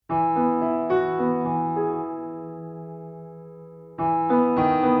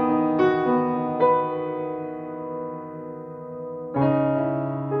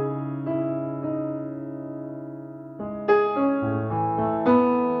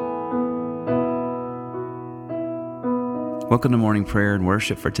Welcome to morning prayer and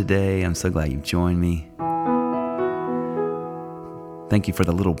worship for today. I'm so glad you've joined me. Thank you for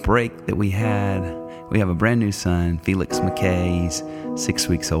the little break that we had. We have a brand new son, Felix McKay. He's 6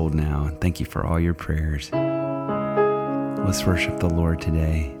 weeks old now. And thank you for all your prayers. Let's worship the Lord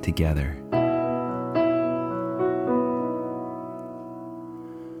today together.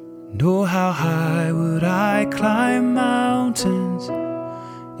 Oh, how high would I climb mountains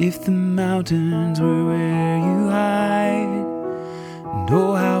if the mountains were where you hide? And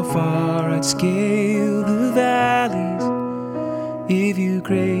oh, how far I'd scale the valleys if you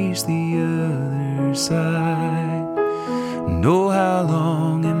grace the other side. And oh, how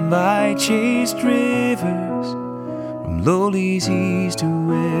long have I chased rivers from lowly seas to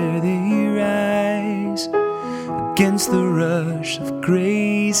where they rise, against the rush of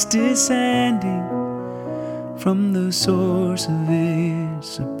grace descending from the source of its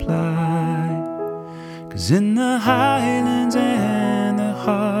supply. 'Cause in the highlands and the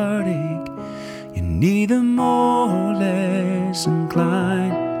heartache, you're neither more or less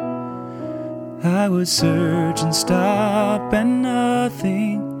inclined. I would search and stop at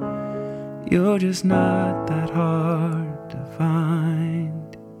nothing. You're just not that hard to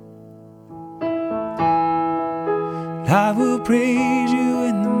find. I will praise you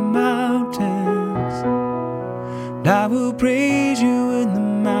in the mountains. I will praise you in the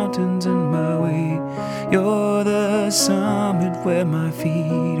mountains in my way. You're the summit where my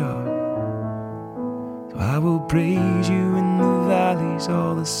feet are. So I will praise you in the valleys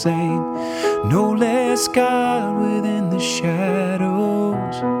all the same. No less God within the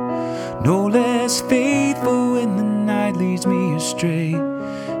shadows, no less faithful when the night leads me astray.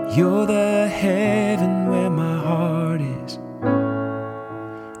 You're the heaven where my heart is.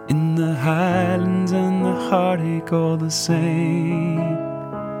 In the highlands and the heartache all the same.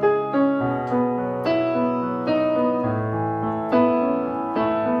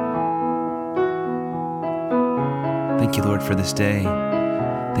 Thank you, Lord, for this day.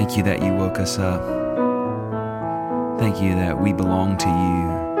 Thank you that you woke us up. Thank you that we belong to you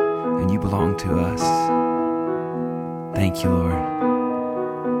and you belong to us. Thank you, Lord.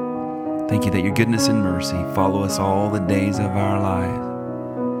 Thank you that your goodness and mercy follow us all the days of our lives,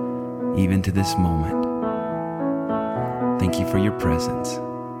 even to this moment. Thank you for your presence.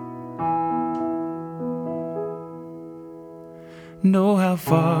 Know how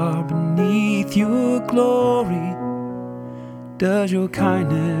far beneath your glory does your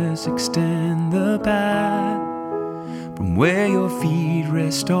kindness extend the path, from where your feet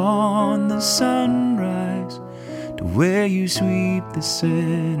rest on the sunrise to where you sweep the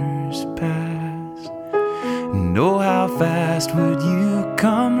sinner's past. And oh, how fast would you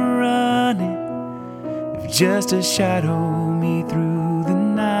come running if just a shadow me through the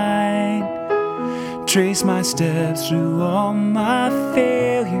night? Trace my steps through all my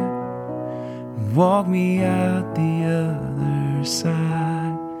failure and walk me out the other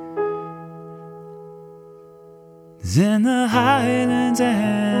side. 'Cause in the highlands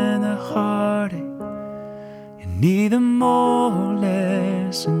and the heartache, you're neither more or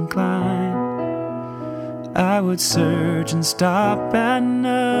less inclined. I would search and stop at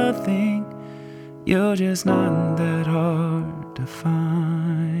nothing. You're just not that hard to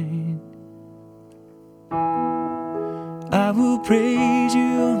find. I will praise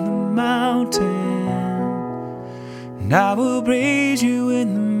you on the mountain, and I will praise you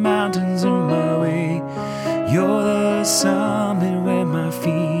in the mountains in my way. You're the summit where my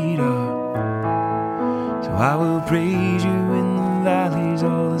feet are. So I will praise you in the valleys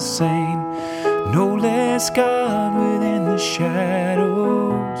all the same. No less God within the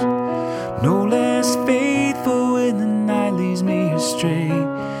shadows, no less faithful when the night leads me astray.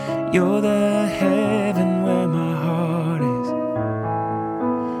 You're the heaven where my heart is.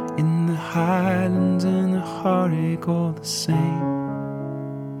 In the highlands and the heartache all the same.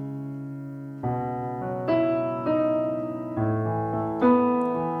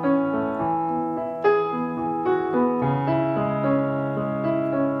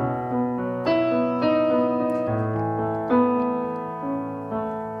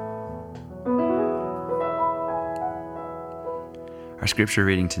 Our scripture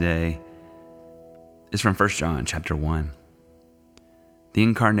reading today is from 1 John chapter 1. The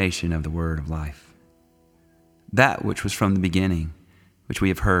incarnation of the word of life. That which was from the beginning, which we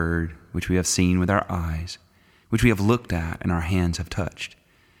have heard, which we have seen with our eyes, which we have looked at and our hands have touched.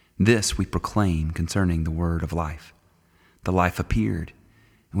 This we proclaim concerning the word of life. The life appeared,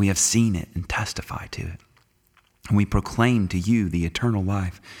 and we have seen it and testify to it. And we proclaim to you the eternal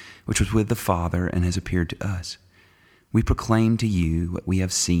life, which was with the Father and has appeared to us. We proclaim to you what we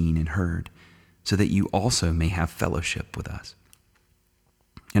have seen and heard, so that you also may have fellowship with us.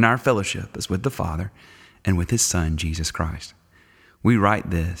 And our fellowship is with the Father and with his Son, Jesus Christ. We write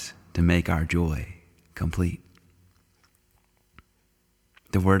this to make our joy complete.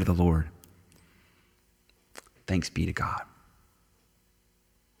 The word of the Lord. Thanks be to God.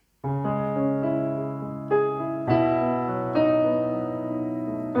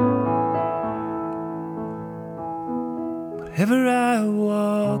 Wherever I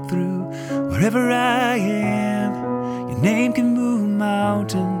walk through, wherever I am, your name can move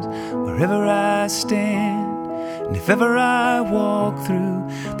mountains. Wherever I stand, and if ever I walk through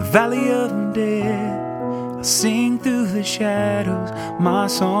the valley of death, I'll sing through the shadows my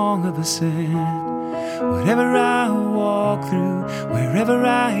song of ascent. Whatever I walk through, wherever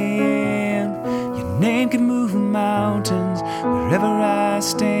I am, your name can move mountains. Wherever I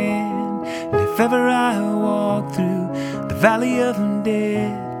stand, and if ever I walk through the valley of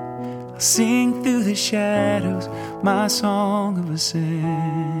death, I'll sing through the shadows my song of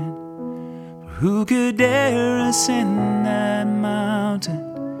ascent. For who could dare ascend that mountain,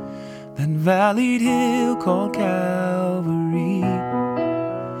 that valleyed hill called Calvary?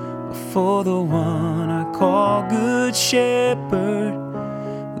 For the one I call Good Shepherd,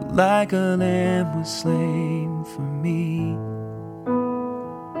 who like a lamb was slain for me.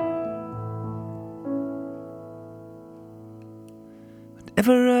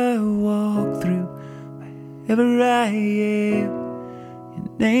 Wherever I walk through, wherever I am,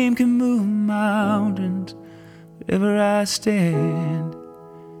 your name can move mountains. Wherever I stand,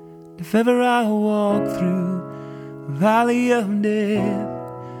 if ever I walk through the valley of death,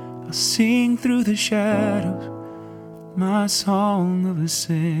 I'll sing through the shadows my song of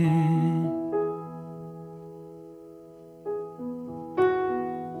ascent.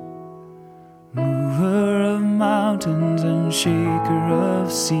 Mover of mountains and shaker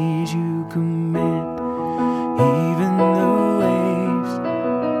of seas, you command even the waves.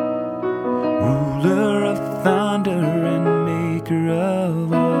 Ruler of thunder and maker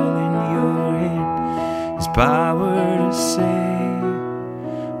of all, in your hand is power to save.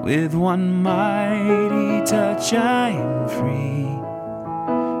 With one mighty touch I am free.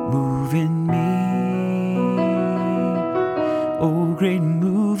 Move in me, O great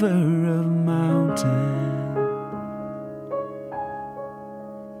mover of mountains.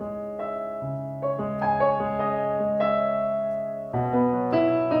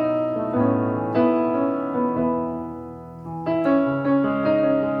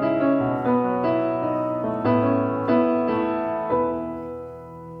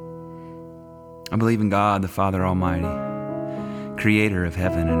 I believe in God, the Father Almighty, creator of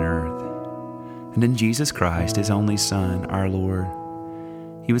heaven and earth, and in Jesus Christ, his only Son, our Lord.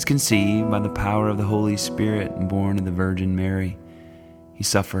 He was conceived by the power of the Holy Spirit and born of the Virgin Mary. He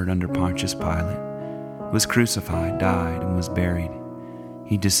suffered under Pontius Pilate, was crucified, died, and was buried.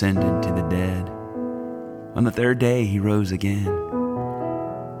 He descended to the dead. On the third day he rose again.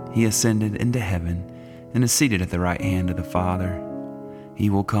 He ascended into heaven and is seated at the right hand of the Father. He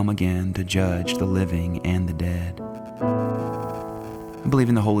will come again to judge the living and the dead. I believe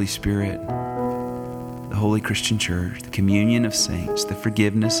in the Holy Spirit, the Holy Christian Church, the communion of saints, the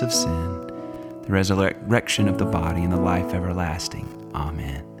forgiveness of sin, the resurrection of the body, and the life everlasting.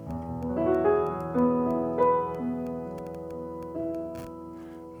 Amen.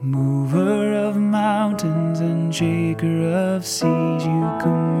 Mover of mountains and shaker of seas, you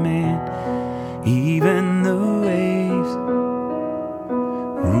command even the waves.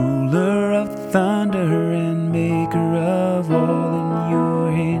 Ruler of thunder and maker of all, in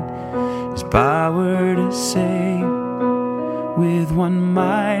your hand is power to save. With one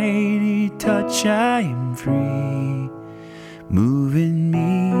mighty touch I am free. Move in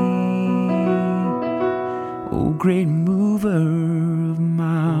me, O great mover of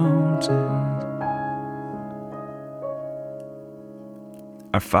mountains.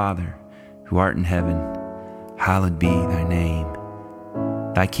 Our Father, who art in heaven, hallowed be thy name.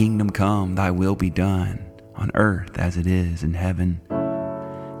 Thy kingdom come, thy will be done, on earth as it is in heaven.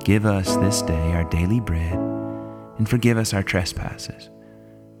 Give us this day our daily bread, and forgive us our trespasses,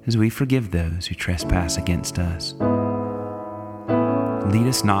 as we forgive those who trespass against us. Lead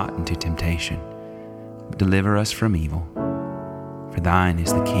us not into temptation, but deliver us from evil. For thine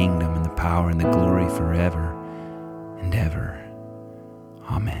is the kingdom and the power and the glory forever and ever.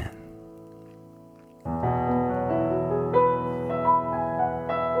 Amen.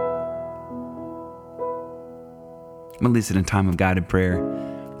 I'm going to listen in time of guided prayer.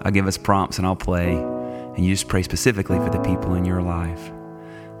 I'll give us prompts and I'll play, and you just pray specifically for the people in your life.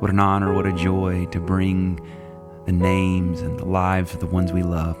 What an honor, what a joy to bring the names and the lives of the ones we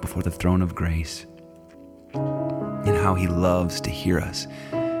love before the throne of grace, and how He loves to hear us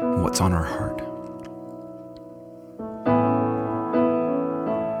and what's on our heart.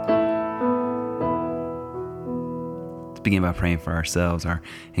 Let's begin by praying for ourselves, our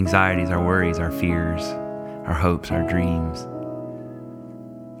anxieties, our worries, our fears, our hopes, our dreams.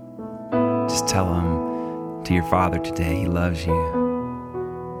 Just tell Him to your Father today He loves you.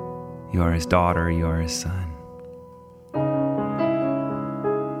 You are His daughter, you are His son.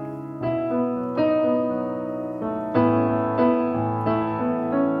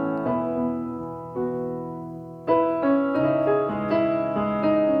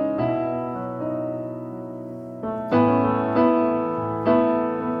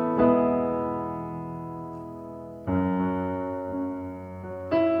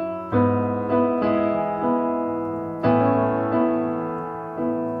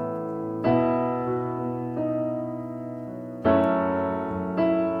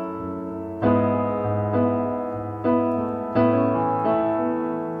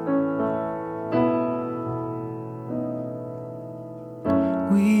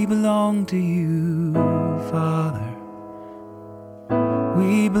 We belong to you, Father.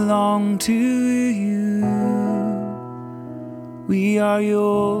 We belong to you. We are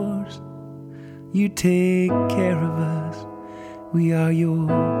yours. You take care of us. We are your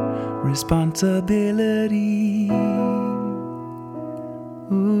responsibility.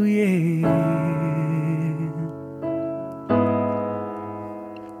 Oh, yeah.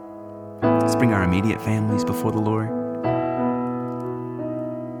 Let's bring our immediate families before the Lord.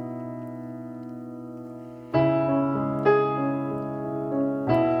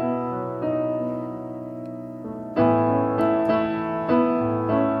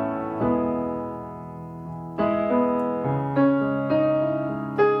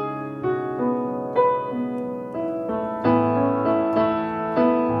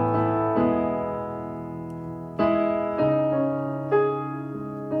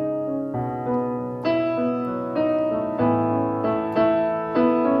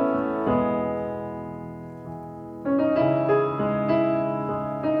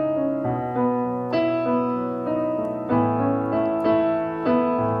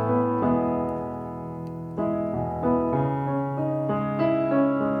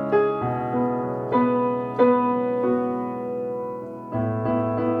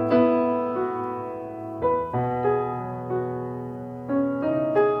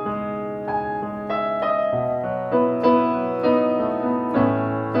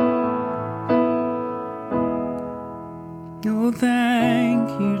 Oh, thank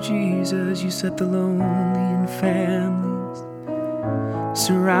you, Jesus. You set the lonely in families.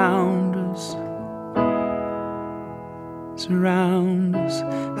 Surround us. Surround us.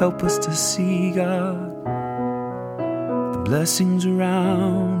 Help us to see, God, the blessings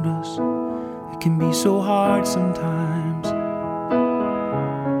around us. It can be so hard sometimes.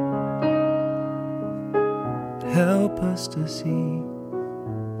 Help us to see.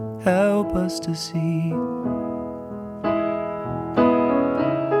 Help us to see.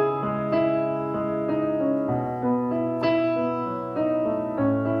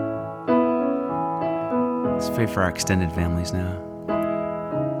 Let's pray for our extended families now.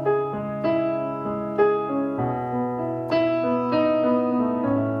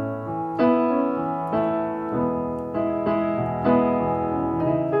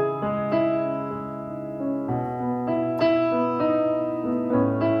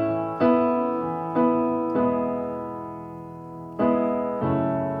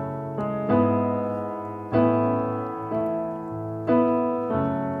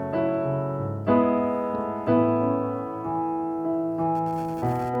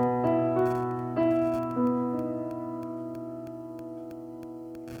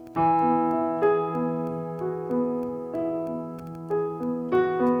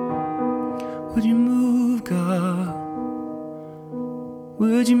 Would you move, God?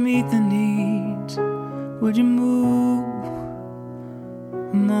 Would you meet the needs? Would you move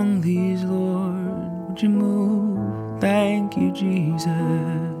among these, Lord? Would you move? Thank you, Jesus.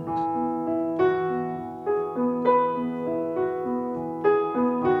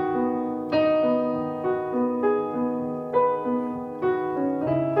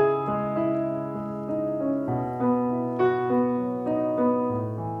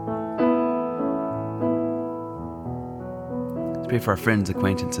 Pray for our friends,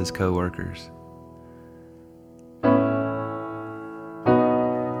 acquaintances, co-workers.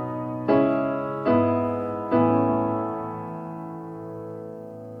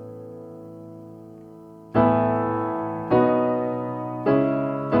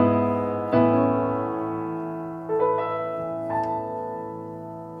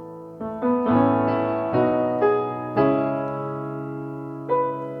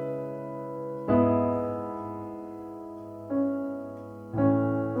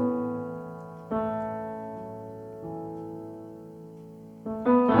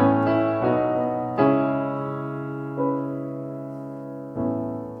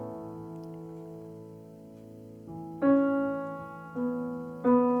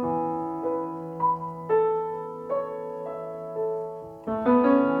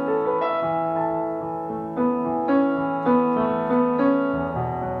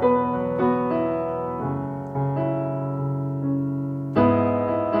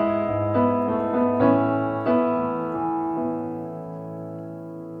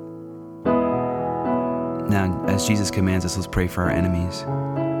 Now, as Jesus commands us, let's pray for our enemies,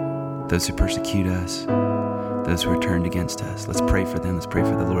 those who persecute us, those who are turned against us. Let's pray for them. Let's pray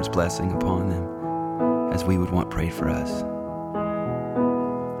for the Lord's blessing upon them as we would want prayed for us.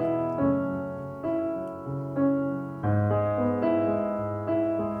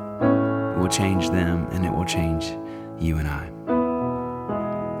 It will change them, and it will change you and I.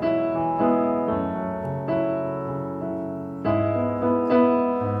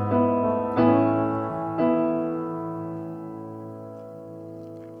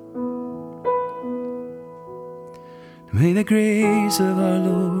 May the grace of our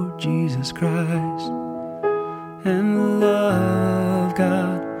Lord Jesus Christ and the love of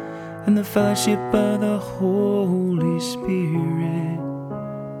God and the fellowship of the Holy Spirit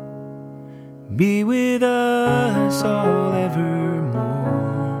be with us all evermore.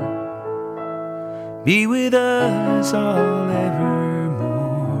 Be with us all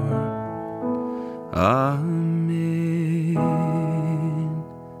evermore. Amen.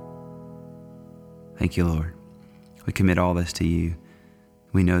 Thank you, Lord. We commit all this to you.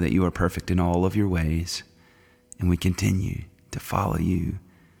 We know that you are perfect in all of your ways, and we continue to follow you,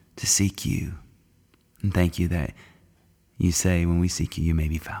 to seek you. And thank you that you say when we seek you, you may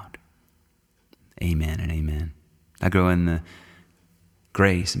be found. Amen and amen. I grow in the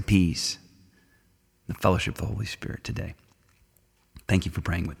grace and peace, the fellowship of the Holy Spirit today. Thank you for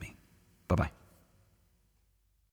praying with me. Bye-bye.